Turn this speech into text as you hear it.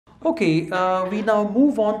Okay, we now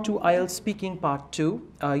move on to IELTS speaking part 2.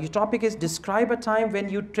 Your topic is describe a time when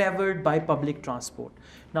you traveled by public transport.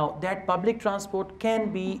 Now, that public transport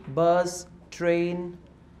can be bus, train,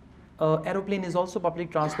 aeroplane is also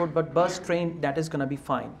public transport, but bus, train, that is going to be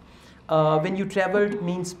fine. When you traveled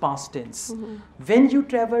means past tense. When you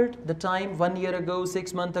traveled, the time 1 year ago,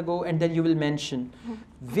 6 months ago, and then you will mention.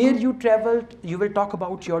 Where you traveled, you will talk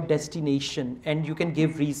about your destination and you can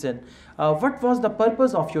give reason. What was the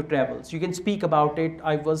purpose of your travels? You can speak about it.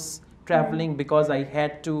 I was traveling because I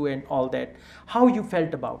had to and all that. How you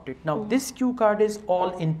felt about it. Now, this cue card is all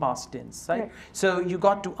in past tense, right? So you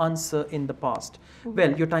got to answer in the past.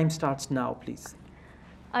 Well, your time starts now, please.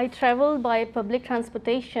 I traveled by public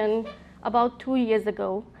transportation about 2 years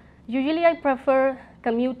ago. Usually I prefer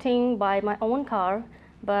commuting by my own car,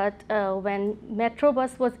 but when Metro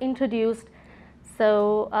bus was introduced,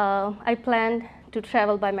 so I planned to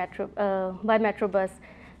travel by Metro bus.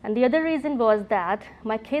 And the other reason was that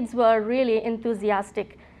my kids were really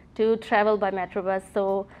enthusiastic to travel by Metro bus,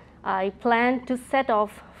 so I planned to set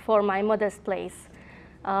off for my mother's place.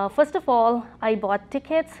 First of all, I bought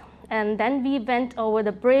tickets, and then we went over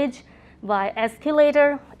the bridge by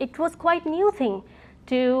escalator. It was quite new thing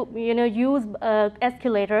to use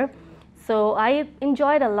escalator, so I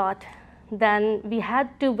enjoyed a lot. Then we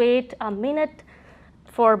had to wait a minute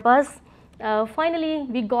for bus. Finally,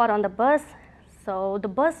 we got on the bus. So the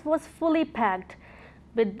bus was fully packed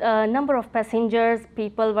with a number of passengers.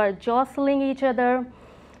 People were jostling each other.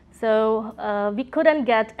 So we couldn't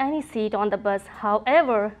get any seat on the bus.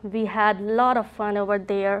 However, we had a lot of fun over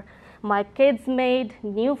there. My kids made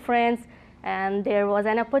new friends, and there was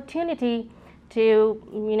an opportunity to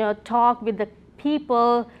talk with the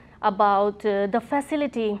people about the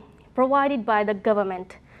facility provided by the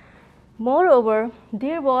government. Moreover,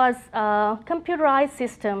 there was a computerized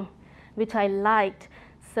system which I liked,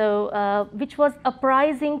 so which was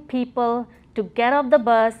apprising people to get off the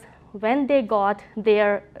bus when they got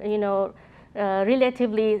their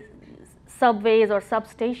relatively subways or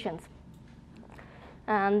substations.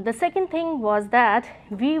 And the second thing was that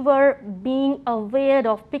we were being aware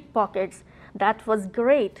of pickpockets. That was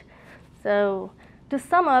great. So to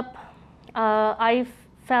sum up, I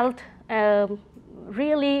felt a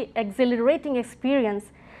really exhilarating experience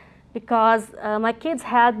because my kids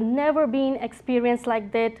had never been experienced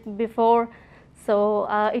like that before. So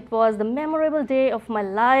it was the memorable day of my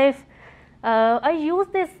life. I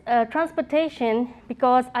used this transportation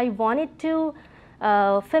because I wanted to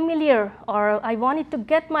I wanted to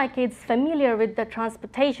get my kids familiar with the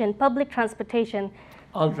transportation, public transportation.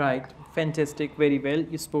 All right, fantastic, very well.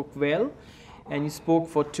 You spoke well, and you spoke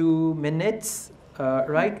for 2 minutes,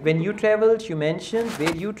 right? When you traveled, you mentioned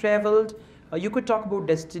where you traveled. You could talk about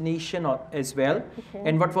destination as well. Okay.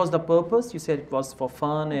 And what was the purpose? You said it was for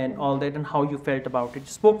fun and all that, and how you felt about it. You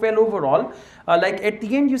spoke well overall. Like at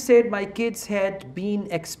the end, you said my kids had been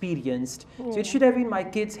experienced. So it should have been my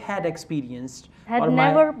kids had experienced. Had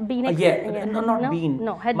never been experienced. Not been.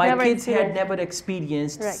 No, had my never kids had experienced. never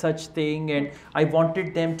experienced Right. such thing, and I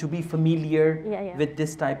wanted them to be familiar with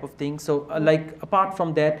this type of thing. So like apart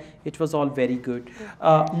from that, it was all very good.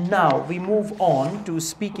 Now we move on to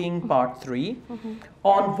speaking part 3.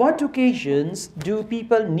 On what occasions do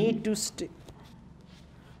people need to stay?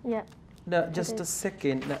 Yeah. No, just a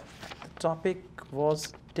second. The topic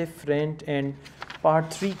was different and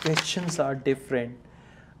part 3 questions are different.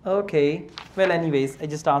 Okay. Well, anyways, I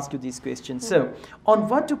just asked you these questions. So, on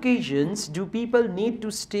what occasions do people need to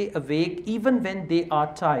stay awake even when they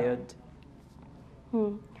are tired?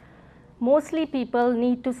 Mostly people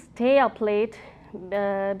need to stay up late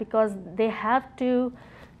because they have to,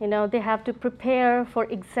 they have to prepare for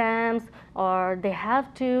exams, or they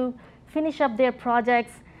have to finish up their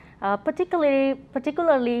projects,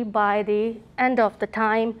 particularly by the end of the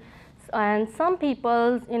time. And some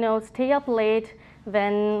people, stay up late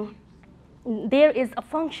when there is a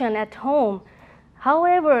function at home.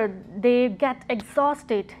 However, they get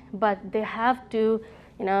exhausted, but they have to,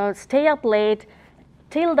 stay up late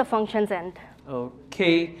till the function's end.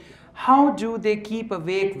 Okay. How do they keep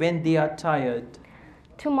awake when they are tired?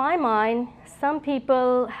 To my mind, some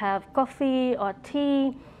people have coffee or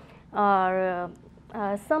tea, or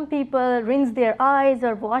some people rinse their eyes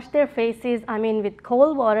or wash their faces, with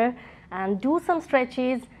cold water, and do some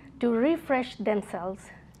stretches to refresh themselves.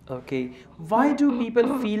 Okay. Why do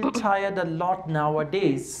people feel tired a lot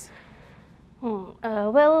nowadays?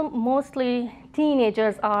 Well, mostly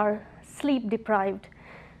teenagers are sleep deprived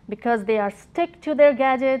because they are stick to their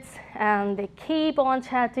gadgets and they keep on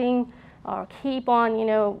chatting or keep on,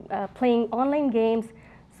 playing online games.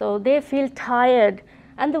 So they feel tired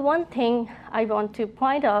And the one thing I want to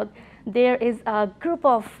point out, there is a group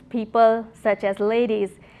of people such as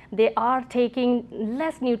ladies, they are taking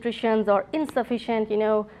less nutrition or insufficient,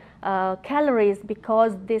 calories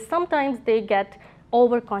because sometimes they get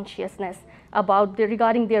overconsciousness about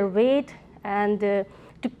regarding their weight, and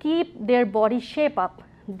to keep their body shape up,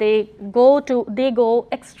 they go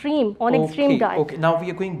extreme on extreme diet. Okay, now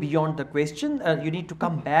we are going beyond the question. You need to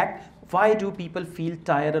come back. Why do people feel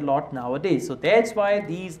tired a lot nowadays? So that's why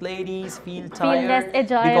these ladies feel tired less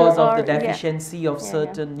agile because of the or- deficiency of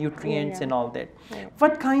certain nutrients and all that. Yeah.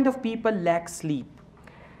 What kind of people lack sleep?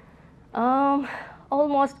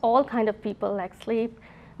 Almost all kind of people lack sleep,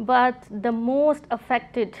 but the most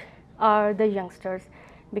affected are the youngsters,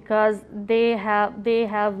 because they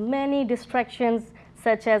have many distractions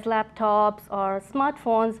such as laptops or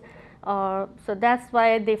smartphones, so that's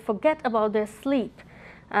why they forget about their sleep.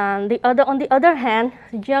 And on the other hand,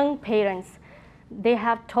 young parents, they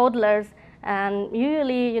have toddlers, and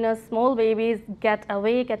usually, small babies get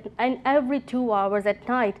awake every 2 hours at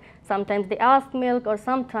night. Sometimes they ask milk, or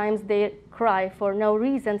sometimes they cry for no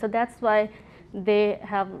reason. So that's why they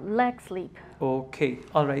have lack sleep. Okay,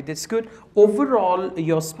 all right, that's good. Overall,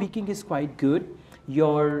 your speaking is quite good.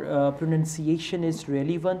 Your pronunciation is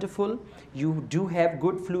really wonderful. You do have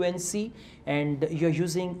good fluency, and you're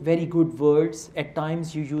using very good words. At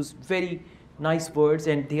times you use very nice words,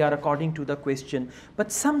 and they are according to the question.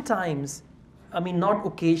 But sometimes, I mean, not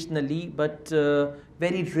occasionally, but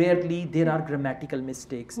very rarely, there are grammatical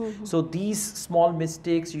mistakes. So these small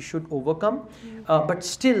mistakes you should overcome. But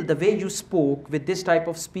still, the way you spoke with this type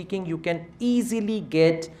of speaking, you can easily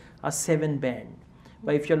get a 7 band.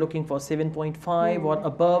 But if you're looking for 7.5 or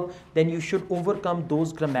above, then you should overcome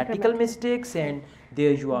those grammatical mistakes, and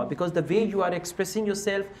there you are. Because the way you are expressing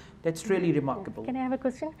yourself, that's really remarkable. Can I have a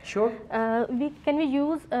question? Sure. Can we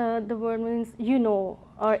use the word means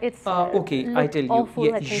or it's okay, I tell you. awful,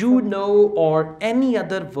 Yeah, I think you so. know, or any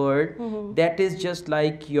other word that is just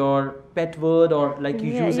like your pet word, or like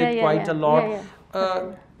you use it quite a lot.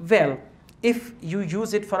 Well, if you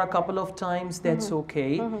use it for a couple of times, that's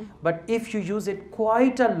okay. But if you use it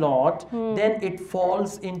quite a lot, then it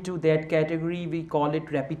falls into that category. We call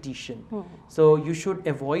it repetition. So you should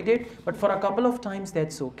avoid it. But for a couple of times,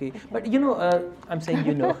 that's okay. But I'm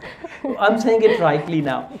saying I'm saying it rightly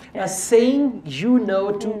now. Saying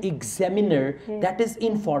to examiner, that is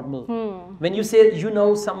informal. When you say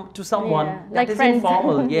to someone, that like is friends.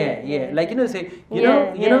 informal. Like say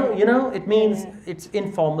it means it's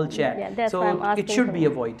informal chat. Yeah, that's why I'm So it asking should for be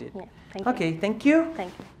it. avoided. Yeah, thank you. Okay, thank you.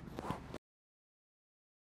 Thank you.